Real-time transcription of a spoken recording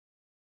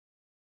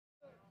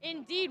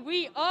Indeed,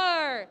 we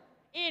are.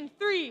 In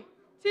 3,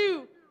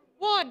 2,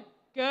 1,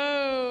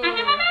 go.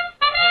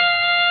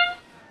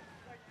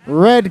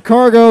 Red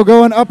cargo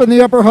going up in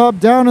the upper hub,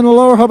 down in the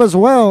lower hub as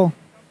well.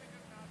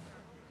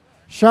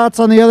 Shots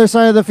on the other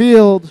side of the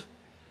field.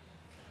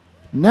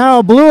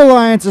 Now Blue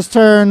Alliance's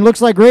turn.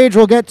 Looks like Rage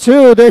will get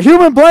two. The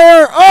human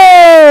player,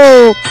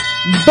 oh!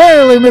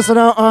 Barely missing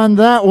out on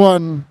that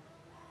one.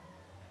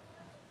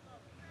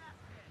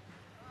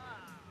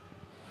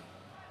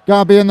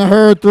 Gabi in the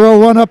herd, throw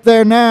one up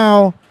there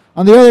now.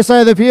 On the other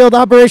side of the field,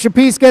 Operation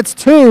Peace gets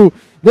two.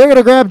 They're going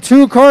to grab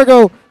two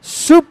cargo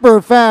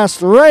super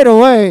fast right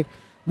away.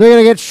 They're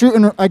going to get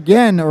shooting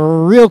again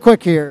real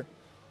quick here.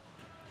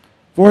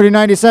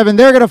 4097,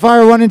 they're going to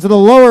fire one into the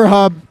lower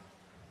hub.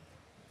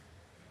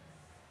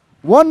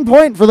 1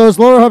 point for those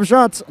lower hub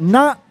shots,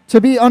 not to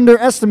be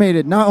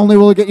underestimated. Not only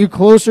will it get you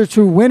closer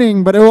to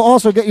winning, but it will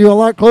also get you a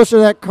lot closer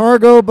to that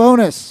cargo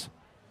bonus.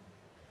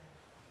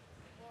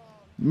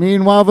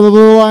 Meanwhile, for the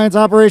Blue Alliance,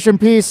 Operation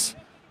Peace,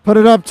 put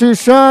it up 2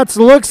 shots.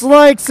 Looks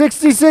like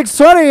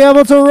 66-20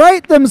 able to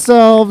right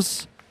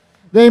themselves.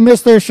 They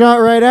missed their shot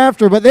right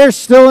after, but they're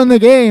still in the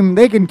game.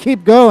 They can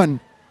keep going.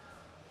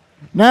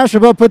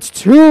 Nashaba puts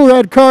 2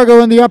 red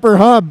cargo in the upper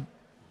hub.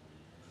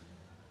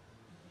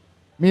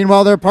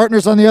 Meanwhile, their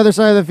partners on the other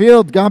side of the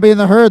field, Gabi and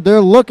the herd,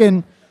 they're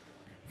looking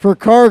for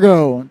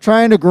cargo,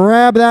 trying to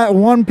grab that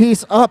one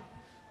piece up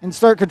and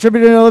start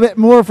contributing a little bit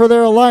more for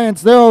their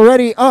alliance. They're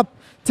already up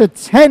to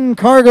 10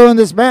 cargo in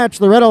this match.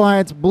 The Red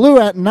Alliance, Blue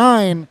at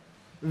 9.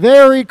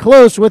 Very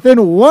close.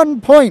 Within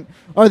 1 point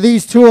are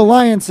these two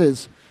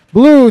alliances.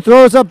 Blue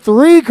throws up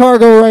 3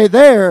 cargo right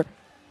there,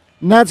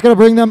 and that's going to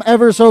bring them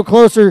ever so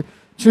closer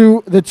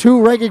to the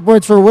 2 ranking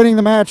points for winning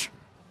the match.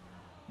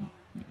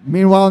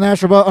 Meanwhile,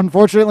 Nashaba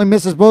unfortunately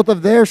misses both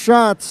of their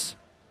shots.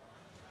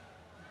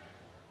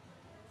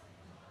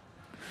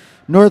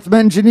 Northam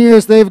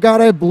Engineers, they've got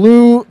a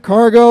blue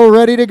cargo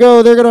ready to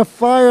go. They're going to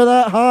fire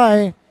that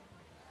high.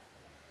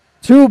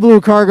 2 blue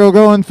cargo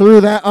going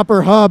through that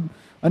upper hub.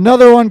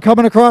 Another one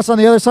coming across on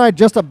the other side,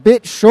 just a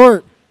bit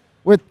short.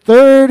 With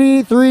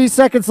 33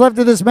 seconds left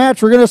in this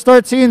match, we're going to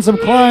start seeing some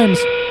climbs.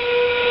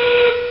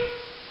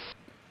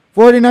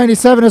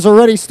 4097 has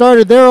already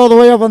started. They're all the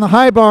way up on the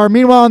high bar.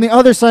 Meanwhile, on the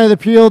other side of the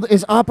field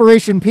is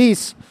Operation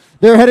Peace.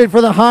 They're headed for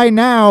the high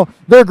now.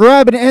 They're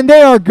grabbing it, and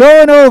they are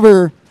going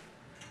over.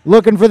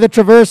 Looking for the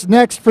traverse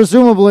next,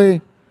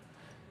 presumably.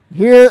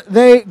 Here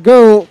they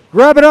go.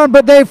 Grab it on,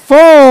 but they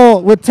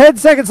fall. With 10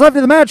 seconds left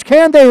in the match,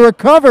 can they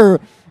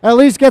recover? At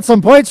least get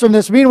some points from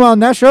this. Meanwhile,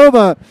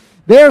 Nashova,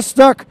 they're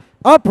stuck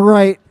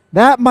upright.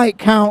 That might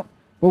count,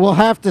 but we'll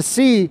have to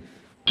see.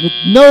 With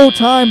no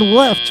time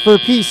left for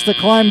Peace to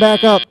climb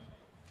back up.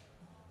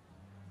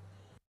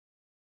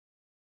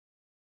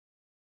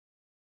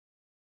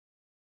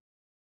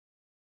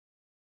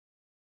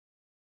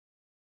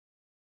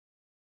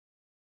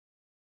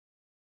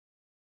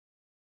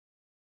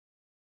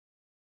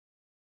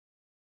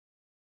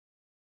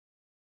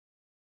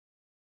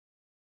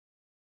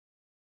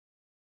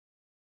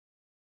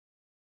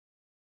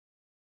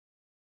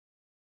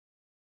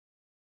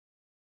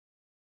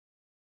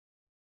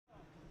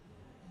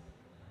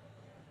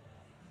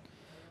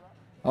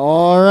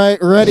 All right,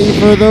 ready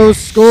for those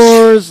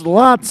scores.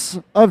 Lots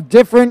of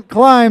different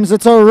climbs.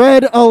 It's a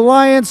Red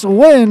Alliance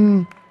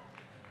win.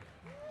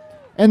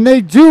 And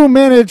they do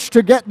manage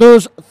to get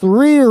those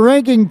 3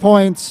 ranking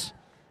points.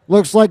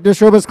 Looks like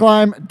Nashoba's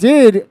climb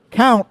did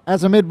count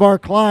as a mid-bar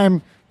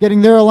climb,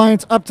 getting their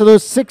alliance up to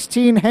those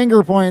 16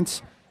 hanger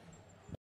points.